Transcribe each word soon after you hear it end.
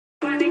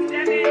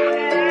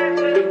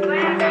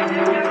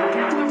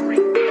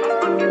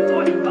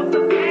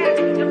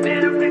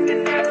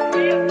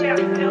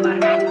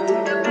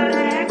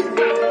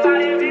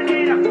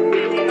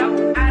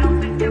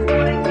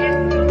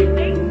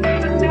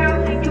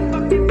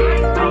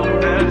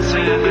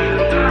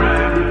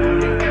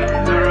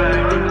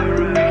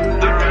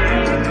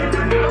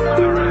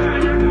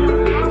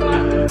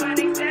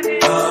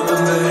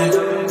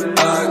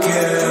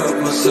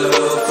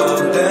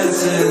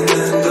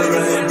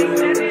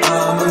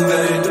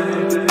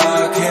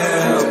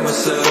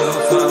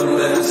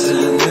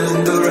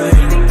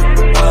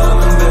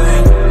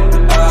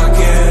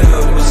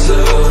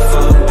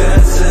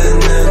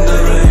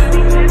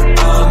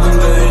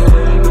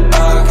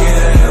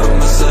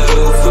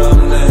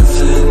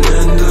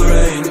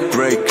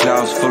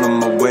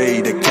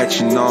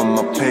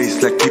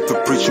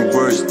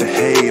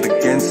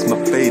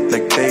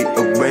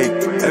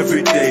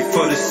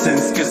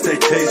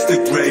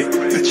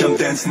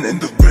dancing in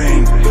the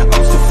rain. I'm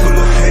so full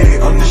of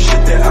hate on the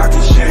shit that I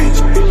can change.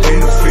 Ain't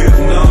no fear of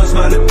no,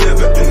 smile the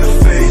devil in the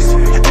face.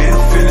 Ain't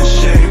no feeling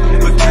shame,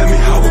 but tell me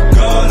how a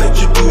God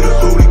let you through the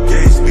holy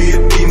gates. Be a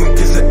demon,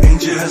 cause an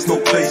angel has no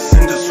place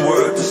in this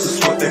world. This is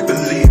what they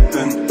believe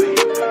in.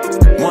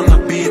 Wanna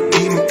be a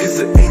demon, cause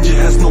an angel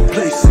has no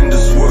place in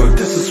this world.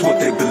 This is what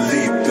they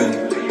believe in.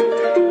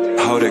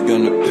 How they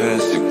gonna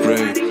pass the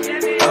grade?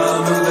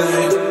 I'm in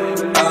vain,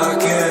 I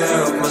can't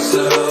help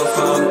myself.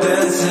 I'm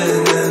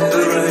dancing in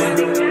the rain.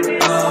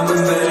 I'm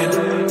in vain,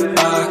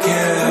 I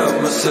can't help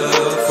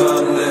myself.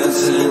 I'm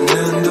dancing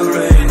in the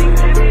rain.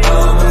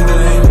 I'm in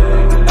vain,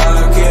 I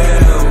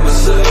can't help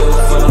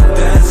myself. I'm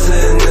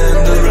dancing in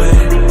the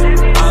rain.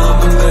 I'm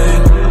in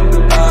vain,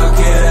 I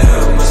can't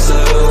help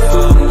myself.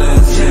 I'm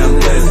dancing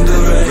in the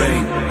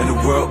rain. In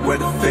a world where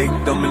the fake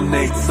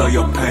dominates all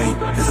your pain.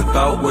 It's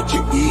about what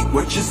you eat,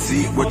 what you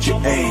see, what you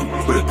aim.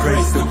 With a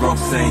praise the wrong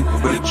saying,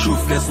 with the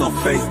truth there's no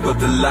faith, but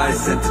the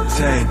lies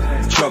entertain.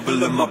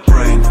 Trouble in my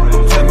brain.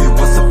 Tell me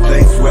what's a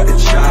place where a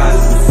child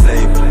isn't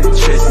safe.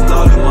 Chasing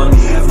all the money,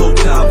 have no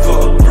time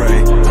for a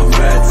break. I'm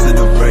rats in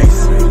a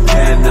race,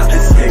 cannot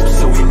escape,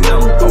 so we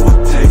numb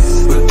our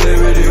taste. But they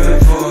really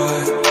wait for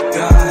it,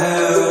 got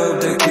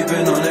help, they're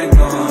keeping on their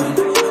gone.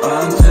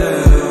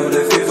 Until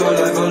they feel for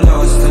life are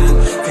lost and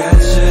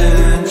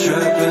catching,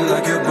 trapping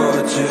like a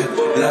budget,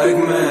 like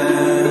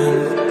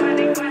man.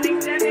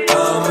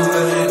 I'm in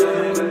vain,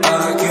 I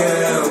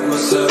can't help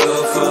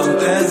myself. I'm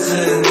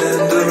dancing in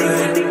the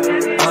rain.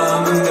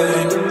 I'm in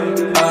vain,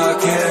 I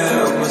can't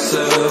help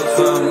myself.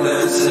 I'm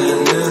dancing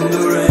in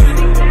the rain.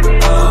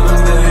 I'm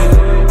in vain,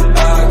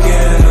 I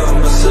can't help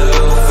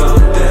myself.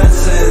 I'm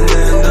dancing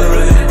in the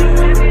rain.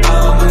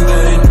 I'm in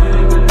vain,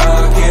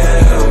 I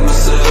can't help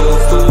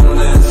myself. I'm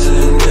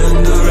dancing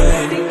in the rain.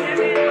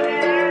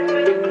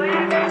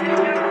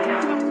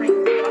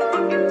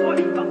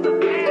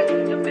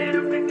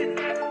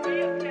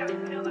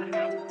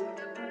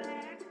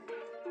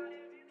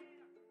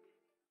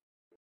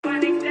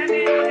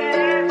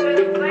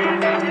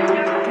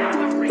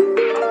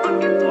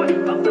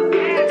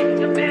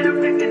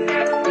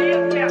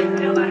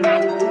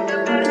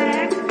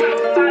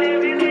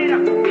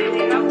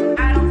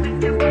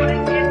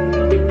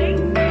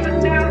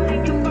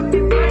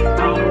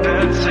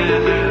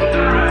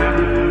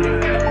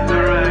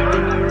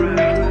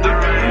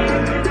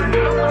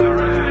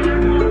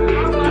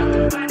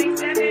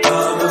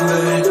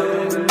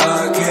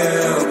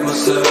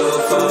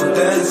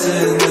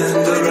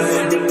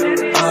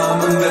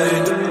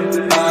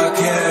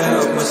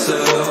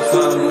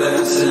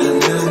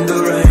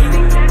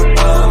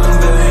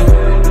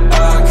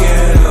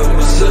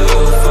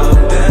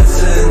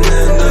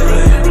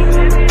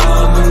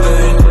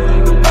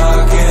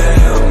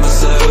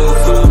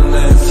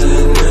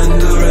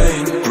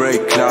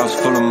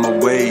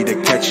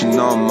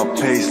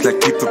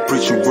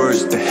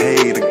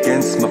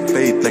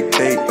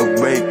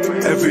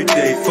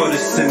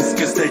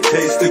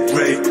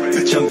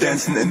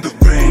 In the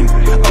rain,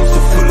 I'm so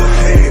full of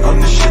hate on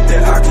the shit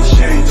that I can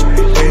change.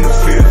 Ain't no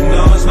fear of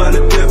no, smile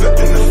the devil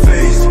in the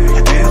face.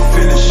 Ain't no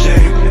feeling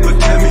shame, but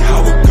tell me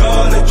how a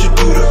God let you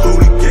through the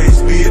holy gates.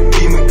 Be a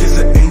demon, cause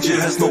an angel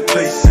has no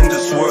place in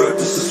this world.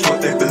 This is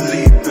what they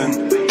believe in.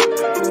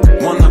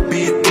 Wanna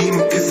be a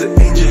demon, cause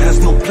an angel has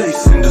no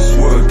place in this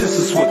world. This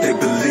is what they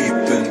believe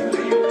in.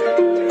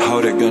 How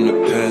they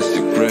gonna pass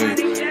the grade?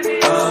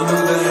 I'm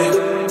in vain,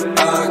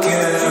 I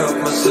can't help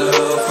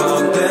myself.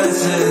 I'm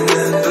dancing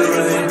in the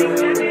rain.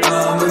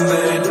 I'm in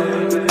vain,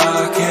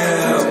 I can't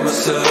help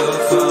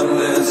myself. I'm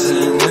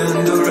dancing in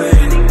the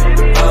rain.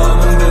 I'm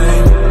in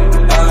vain,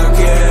 I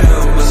can't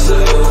help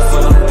myself.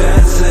 I'm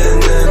dancing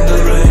in the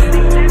rain.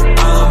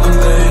 I'm in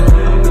vain,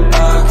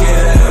 I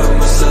can't help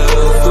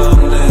myself.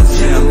 I'm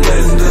dancing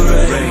in the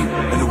rain.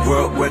 In a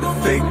world where the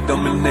fake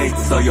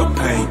dominates all your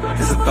pain.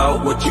 It's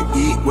about what you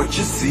eat, what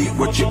you see,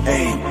 what you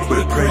aim. With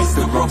a praise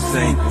the wrong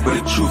saying, with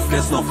the truth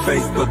there's no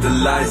faith, but the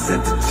lies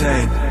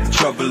entertain.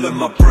 Trouble in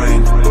my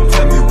brain.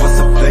 Tell me what's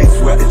a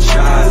place where a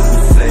child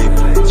isn't safe.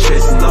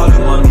 Chasing all the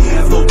money,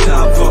 have no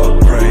time for a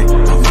break.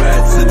 I'm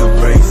rats in a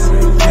race,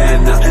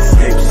 cannot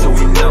escape, so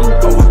we numb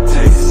our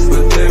taste.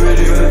 But they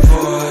really wait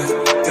for it,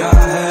 got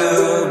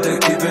help, they're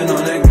keeping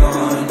on their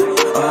gone.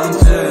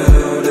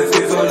 Until they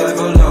feel for life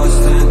are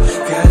lost and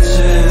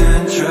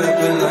catching,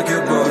 trapping like a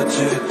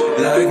budget,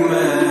 like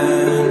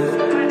man.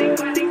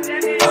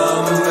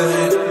 I'm in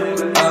vain,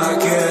 I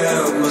can't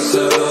help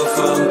myself.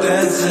 I'm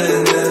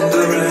dancing in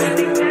the rain.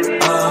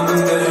 I'm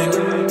in vain,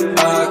 I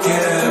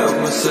can't help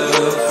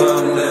myself.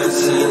 I'm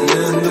dancing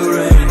in the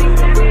rain.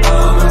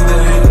 I'm in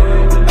vain,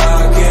 I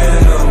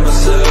can't help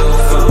myself.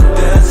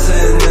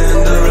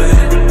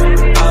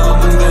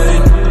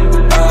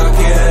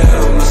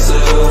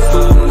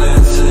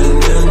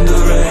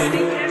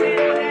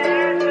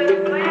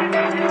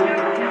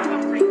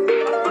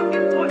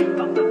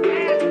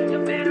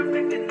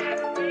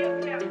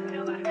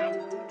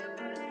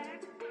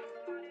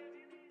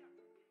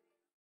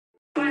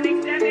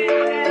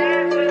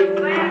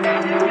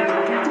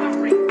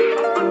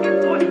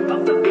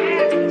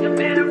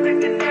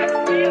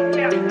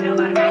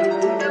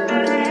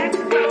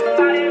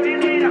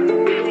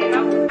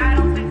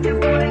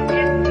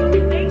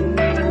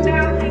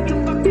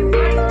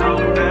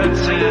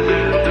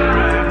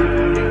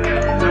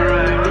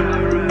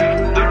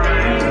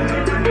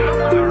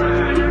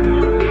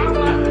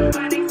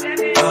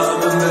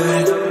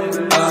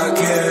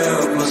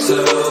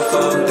 myself,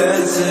 I'm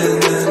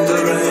dancing in the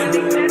rain.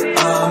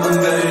 I'm in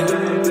vain,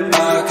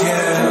 I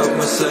can't help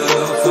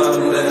myself,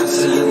 I'm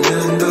dancing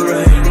in the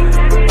rain.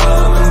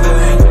 I'm in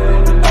vain,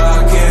 I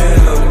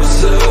can't help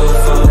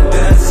myself, I'm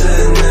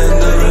dancing in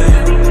the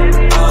rain.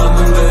 I'm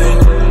in vain,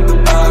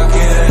 I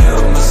can't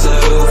help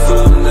myself,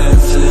 I'm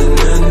dancing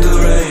in the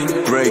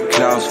rain. Gray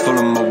clouds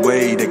following my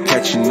way, they're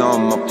catching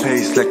on my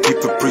pace, like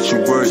people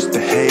preaching words to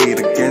hate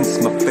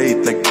against my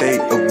faith, like they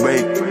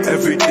awake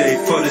every day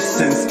for the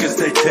sins, cause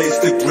they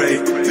taste the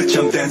great. Bitch,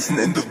 I'm dancing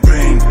in the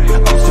rain.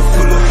 I'm so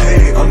full of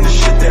hate on the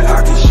shit that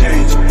I can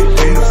change.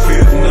 Ain't no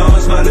fear of no,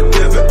 smile the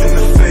devil in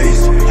the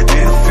face.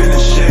 Ain't no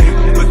feeling shame,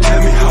 but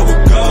tell me how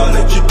would God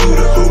let you do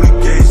the holy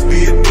gates? Be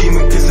a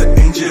demon cause an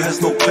angel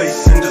has no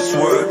place in this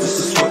world, this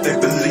is what they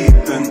believe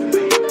in.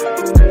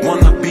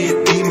 Wanna be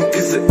a demon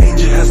cause an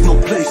angel has no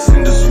place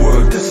in this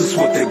world, this is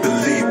what they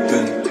believe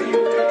in.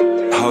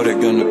 How they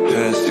gonna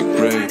pass the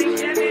grade?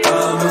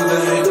 I'm in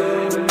vain,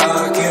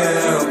 I can't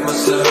help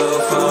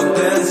myself, I'm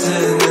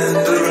dancing in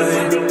the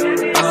rain.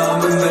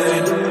 I'm in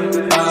vain,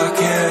 I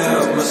can't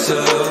help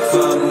myself,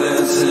 I'm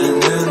dancing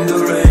in the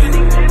rain.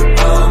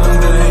 I'm in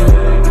vain,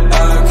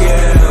 I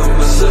can't help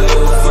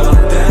myself, I'm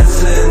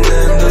dancing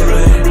in the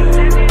rain.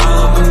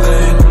 I'm in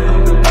vain,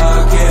 I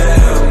can't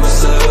help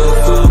myself,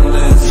 I'm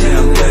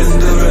dancing in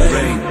the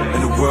rain.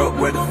 In a world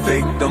where the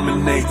fake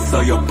dominates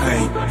all your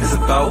pain, it's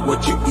about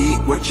what you eat,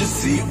 what you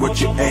see, what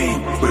you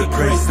aim. Where the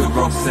praise the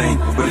wrong saying,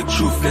 where the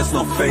truth there's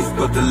no faith,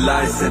 but the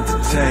lies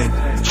entertain.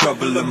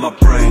 Trouble in my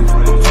brain,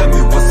 tell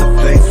me what's a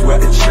place where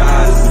a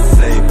child isn't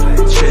safe.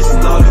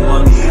 Chasing all the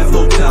money, have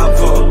no time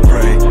for a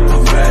break.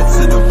 I'm rats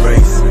in a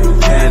race,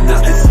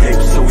 cannot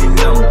escape, so we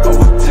numb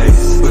our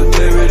taste. But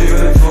they really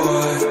wait for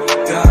it,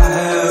 got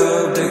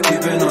help, they're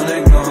keeping on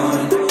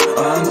ignoring,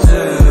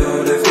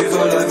 until they feel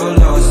for life are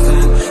lost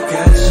and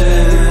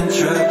catching,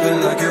 trapping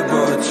like a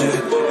budget,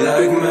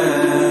 like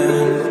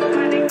man.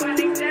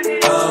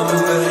 I'm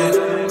in vain,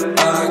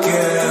 I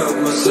can't help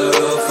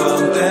myself,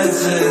 I'm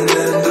dancing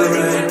in the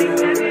rain.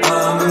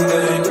 I'm in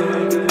vain,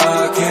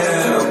 I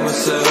can't help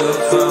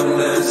myself, I'm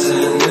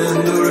dancing in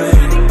the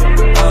rain.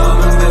 I'm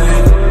in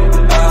vain,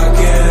 I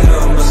can't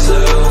help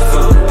myself,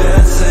 I'm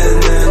dancing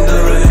in the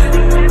rain.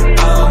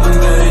 I'm in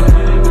vain,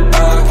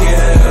 I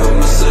can't help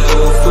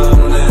myself, I'm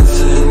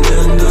dancing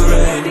in the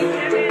rain.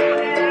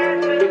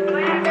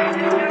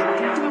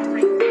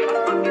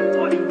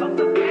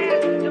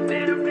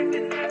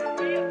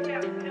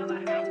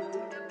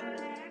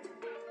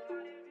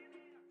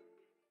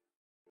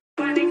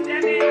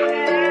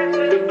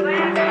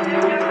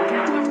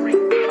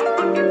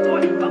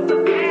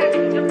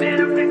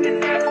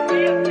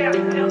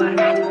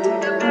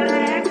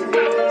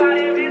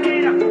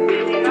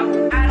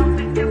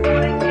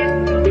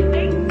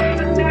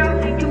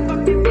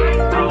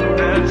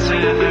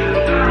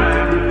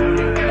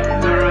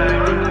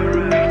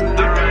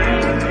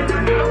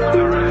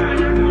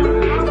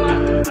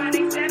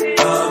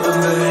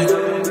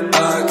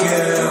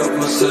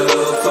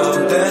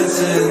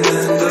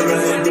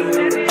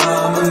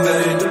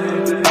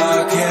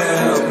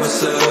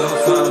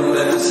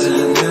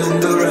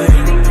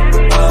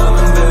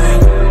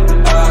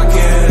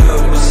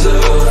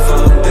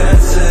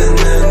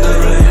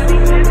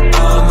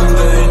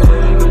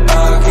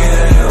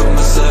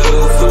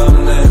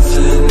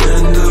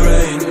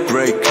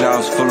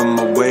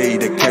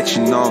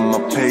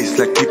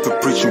 Like people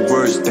preaching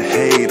words to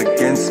hate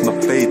against my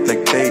faith,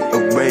 like they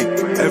awake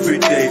every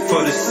day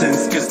for the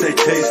sins, cause they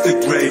taste the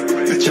great.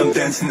 Bitch, I'm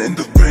dancing in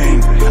the rain.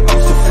 I'm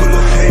so full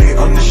of hate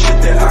on the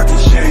shit that I can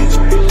change.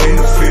 Ain't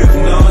no fear of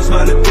no,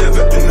 smile the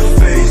devil in the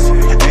face.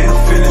 Ain't no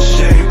feeling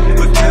shame,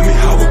 but tell me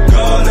how would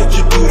God let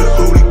you do the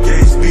holy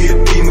gates? Be a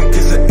demon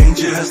cause an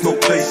angel has no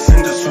place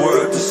in this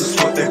world, this is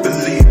what they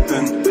believe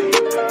in.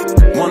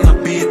 Wanna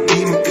be a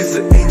demon cause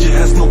an angel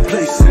has no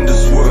place in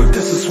this world,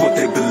 this is what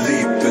they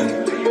believe in.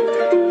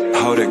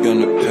 How they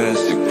gonna pass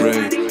the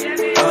grade?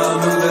 I'm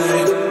in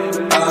vain,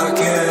 I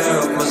can't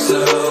help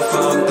myself,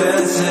 I'm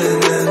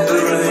dancing in the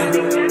rain.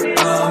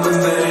 I'm in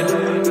vain,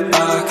 I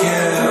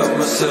can't help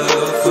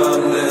myself,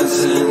 I'm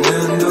dancing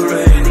in the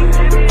rain.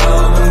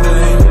 I'm in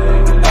vain,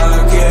 I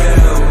can't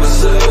help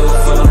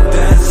myself, I'm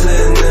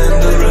dancing in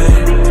the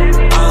rain.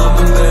 I'm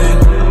in vain,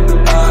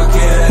 I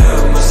can't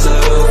help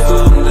myself,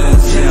 I'm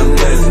dancing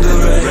in the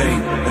rain.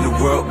 In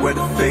a world where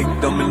the fake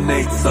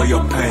dominates all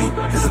your pain,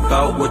 it's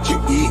about what you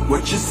eat,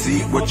 what you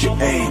see, what you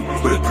aim.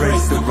 Where the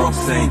praise the wrong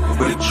saying,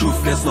 where the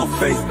truth there's no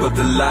faith, but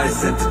the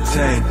lies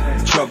entertain.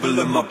 Trouble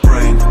in my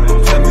brain,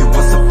 tell me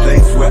what's a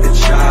place where a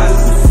child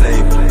isn't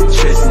safe.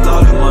 Chasing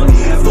all the money,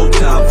 have no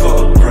time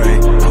for a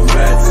break. I'm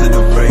rats in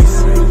a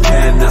race,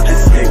 cannot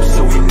escape,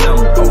 so we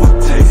numb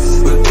our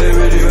taste. But they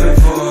really wait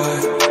for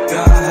it,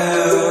 got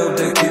help,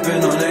 they're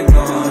keeping on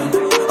ignoring,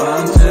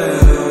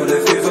 until they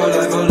feel for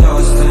life are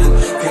lost and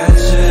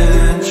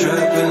catching,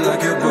 trapping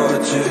like a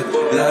budget,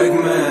 like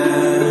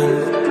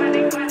man.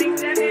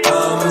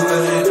 I'm in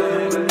vain,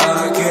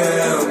 I can't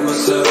help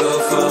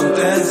myself, I'm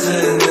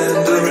dancing in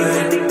the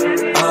rain.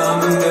 I'm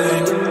in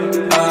vain,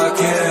 I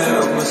can't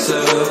help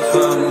myself,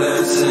 I'm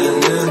dancing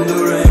in the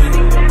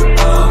rain.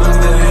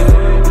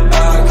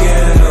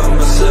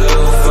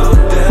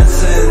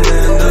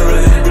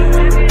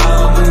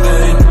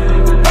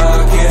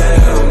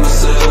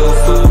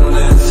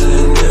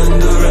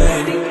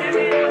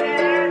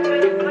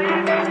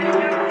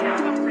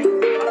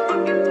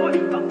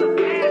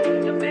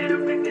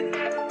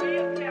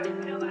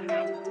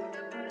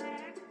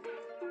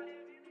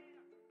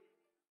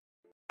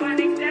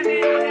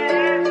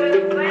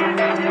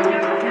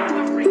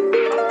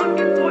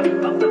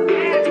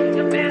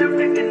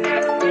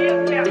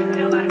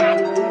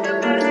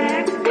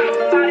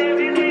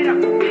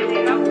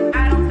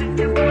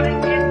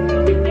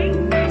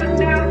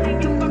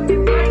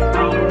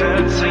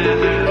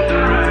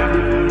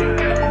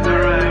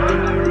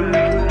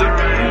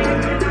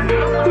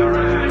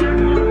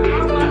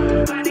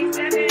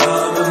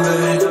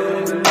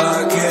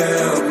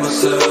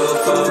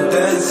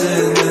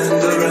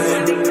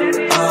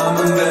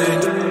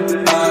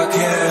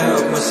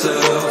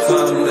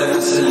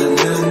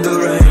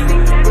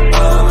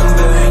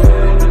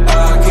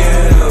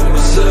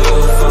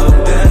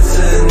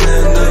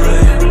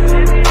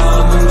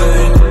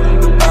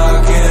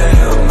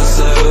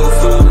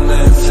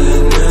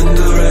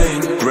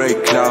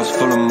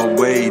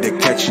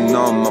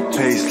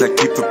 like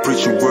people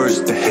preaching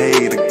words to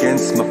hate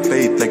against my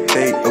faith, like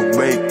they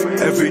awake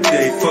every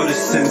day for the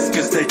sins,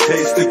 cause they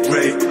taste the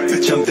great.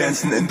 Bitch, I'm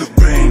dancing in the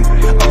rain.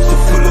 I'm so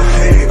full of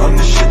hate on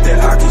the shit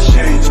that I can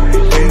change.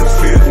 Ain't no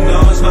fear of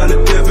no, smile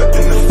the devil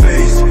in the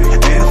face.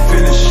 Ain't no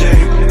feeling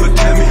shame, but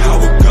tell me how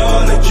would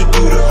God let you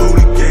do the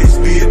holy gates?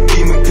 Be a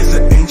demon cause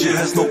an angel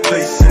has no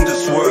place in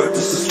this world.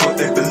 This is what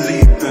they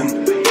believe in.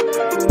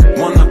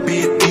 Wanna be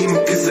a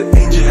demon cause an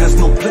angel has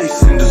no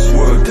place in this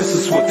world. This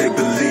is what they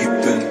believe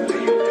in.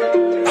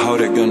 How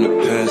they gonna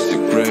pass the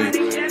grade?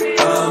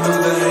 I'm in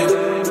vain,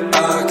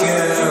 I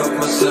can't help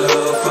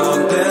myself,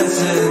 I'm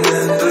dancing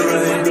in the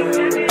rain.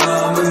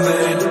 I'm in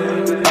vain,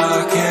 I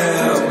can't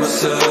help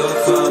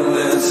myself, I'm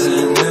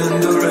dancing in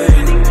the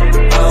rain.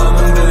 I'm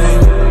in vain,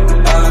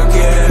 I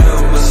can't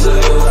help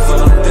myself,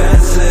 I'm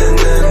dancing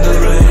in the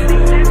rain.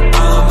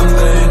 I'm in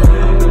vain,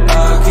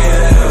 I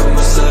can't help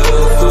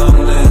myself, I'm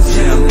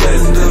dancing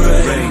in the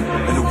rain.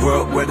 In a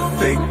world where the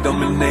fake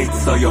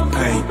dominates all your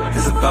pain,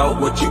 it's about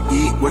what you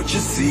eat, what you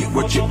see,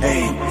 what you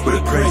aim. Where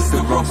the praise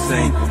the wrong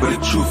saying, where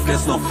the truth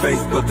there's no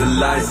faith, but the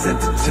lies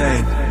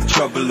entertain.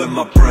 Trouble in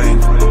my brain,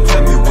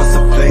 tell me what's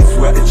a place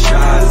where a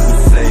child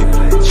isn't safe.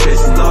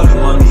 Chasing all the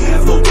money,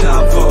 have no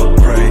time for a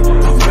break.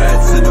 I'm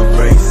rats in a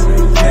race,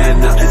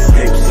 cannot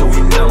escape, so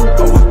we numb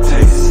our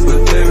taste. But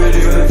they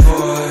really wait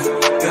for it,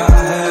 got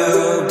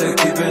help, they're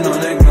keeping on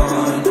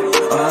ignoring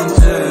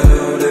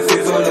until they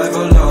feel for life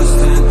are lost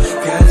and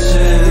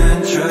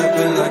catching,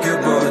 trapping like a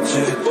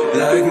budget,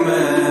 like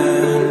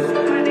man.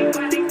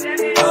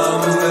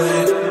 I'm in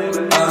vain,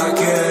 I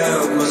can't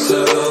help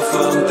myself,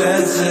 I'm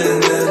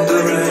dancing in the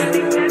rain.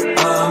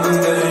 I'm in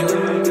vain,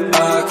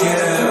 I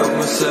can't help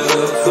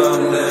myself,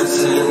 I'm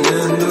dancing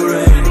in the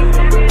rain.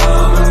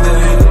 I'm in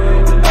vain,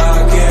 I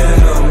can't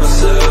help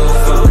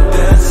myself, I'm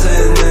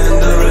dancing in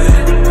the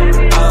rain.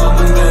 I'm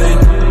in vain,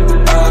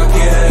 I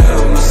can't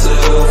help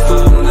myself,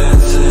 I'm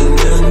dancing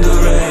in the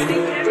rain.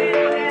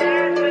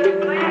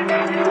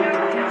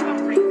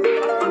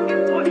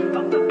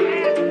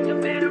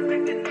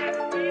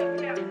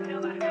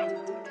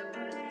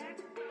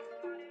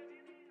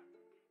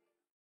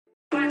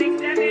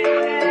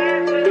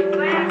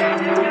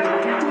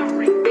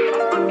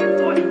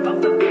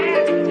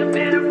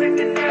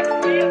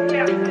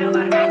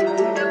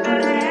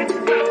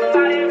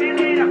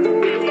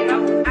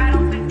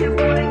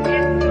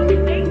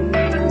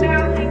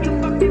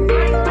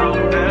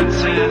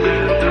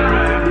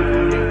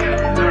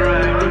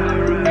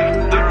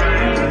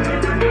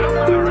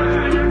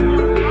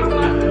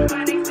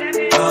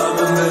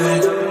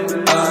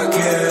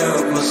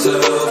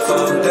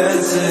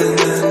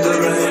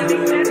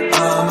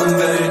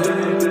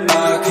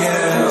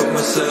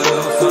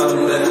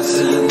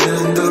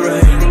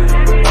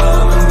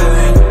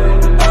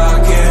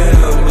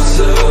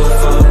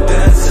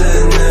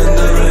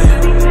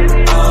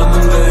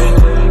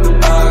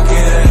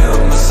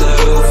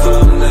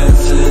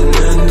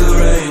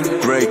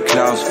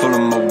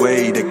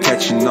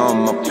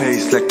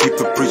 Like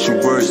people preaching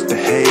words to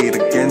hate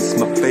against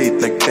my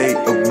faith, like they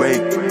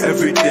awake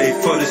every day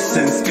for the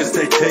sins, cause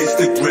they taste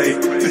the great.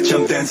 Bitch,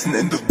 I'm dancing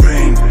in the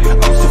rain. I'm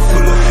so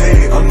full of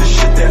hate on the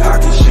shit that I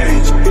can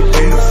change.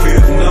 Ain't no fear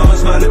of no,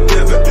 smile the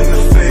devil in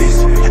the face.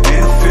 Ain't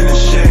no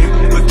feeling shame,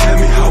 but tell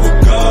me how would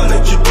God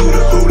let you do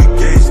the holy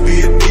gates? Be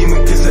a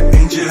demon cause an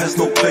angel has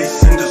no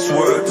place in this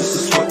world. This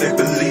is what they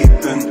believe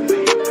in.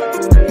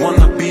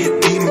 Wanna be a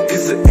demon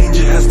cause an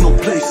angel has no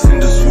place in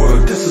this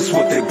world. This is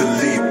what they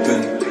believe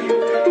in.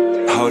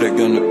 How they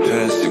gonna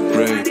pass the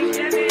grade?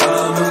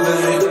 I'm in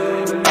vain,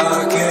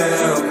 I can't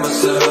help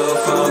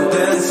myself, I'm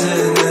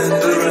dancing in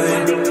the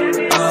rain.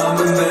 I'm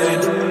in vain,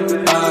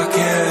 I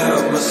can't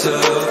help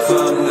myself,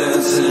 I'm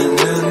dancing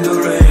in the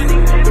rain.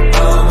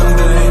 I'm in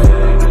vain,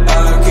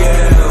 I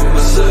can't help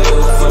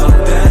myself, I'm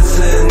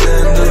dancing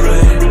in the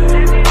rain.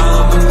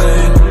 I'm in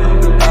vain,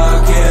 I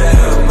can't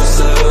help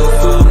myself,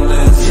 I'm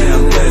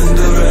dancing in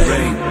the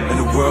rain. In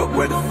a world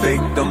where the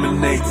fake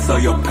dominates all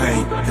your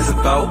pain, it's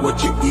about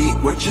what you eat,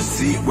 what you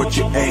see, what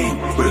you aim.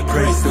 Where the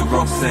praise the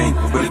wrong saying,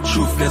 where the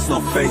truth there's no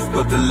faith,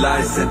 but the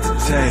lies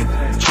entertain.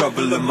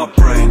 Trouble in my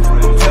brain,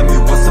 tell me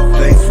what's a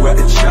place where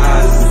a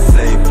child isn't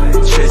safe.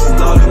 Chasing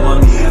all the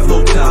money, have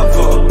no time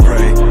for a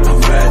break. I'm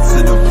rats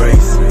in a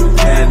race,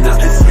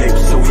 cannot escape,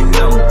 so we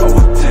numb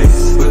our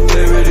taste. But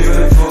they really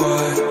wait for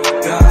it,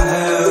 got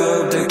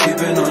help, they're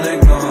keeping on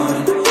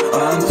ignoring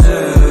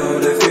until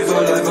they feel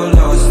for life are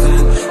lost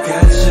and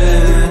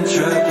catching,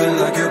 trapping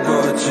like a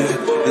budget,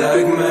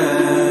 like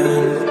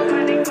man.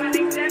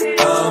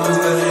 I'm in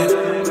vain,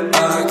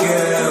 I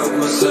can't help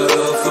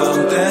myself, I'm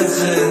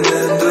dancing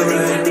in the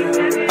rain.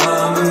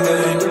 I'm in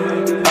vain,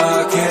 I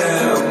can't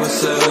help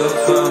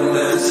myself, I'm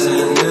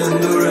dancing in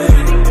the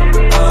rain.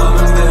 I'm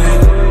in vain,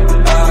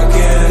 I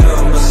can't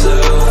help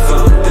myself,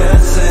 I'm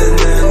dancing in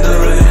the rain.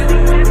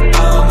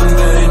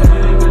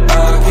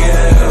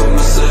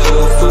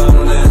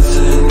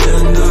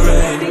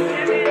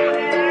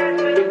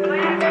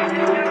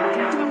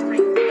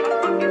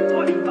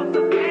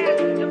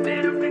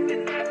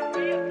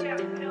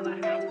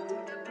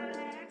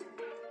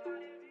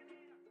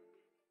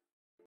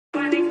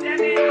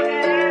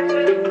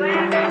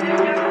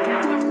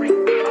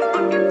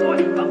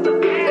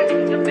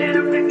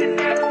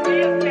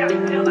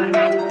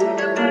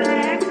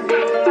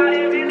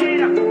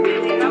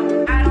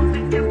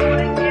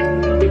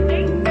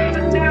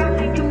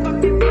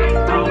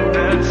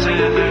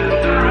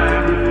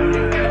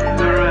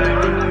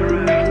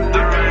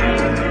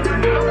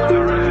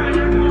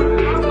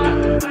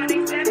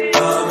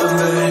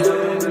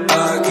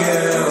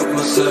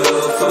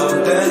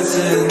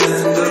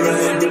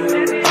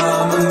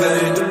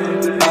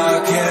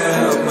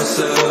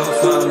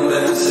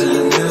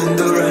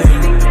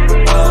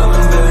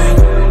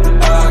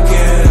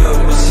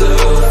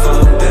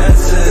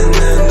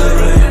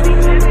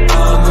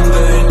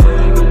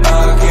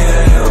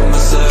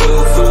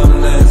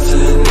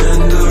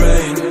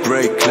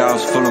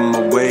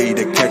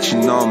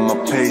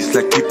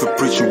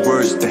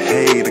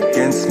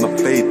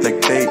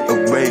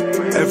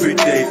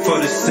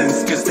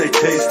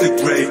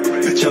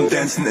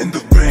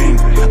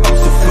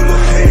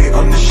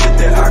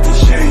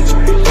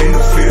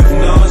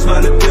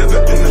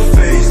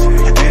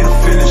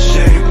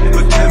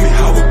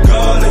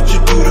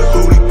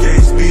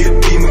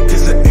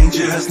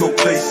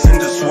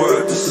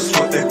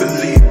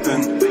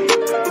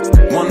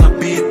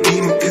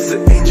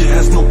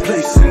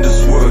 place in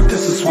this world,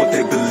 this is what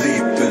they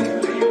believe in.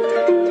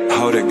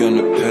 How they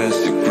gonna pass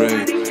the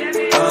grade?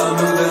 I'm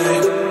in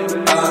vain,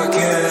 I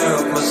can't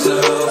help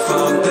myself,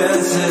 I'm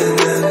dancing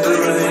in the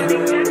rain.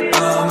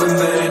 I'm in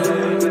vain,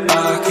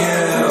 I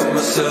can't help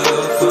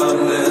myself, I'm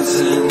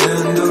dancing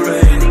in the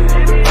rain.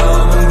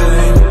 I'm in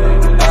vain,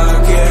 I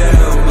can't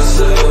help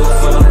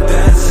myself, I'm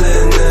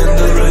dancing in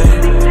the rain.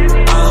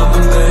 I'm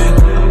in vain,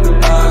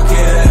 I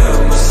can't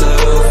help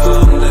myself,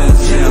 I'm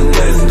dancing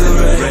in the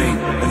rain.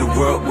 In a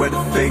world where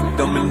the fake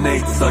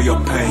dominates all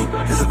your pain,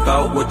 it's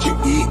about what you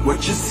eat,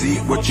 what you see,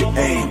 what you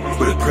aim.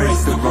 But it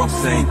praise the wrong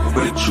saint,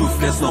 but the truth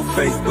there's no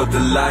faith, but the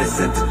lies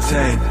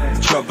entertain.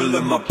 Trouble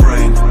in my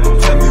brain,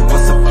 tell me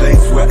what's a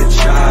place where a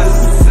child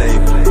isn't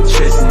safe.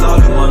 Chasing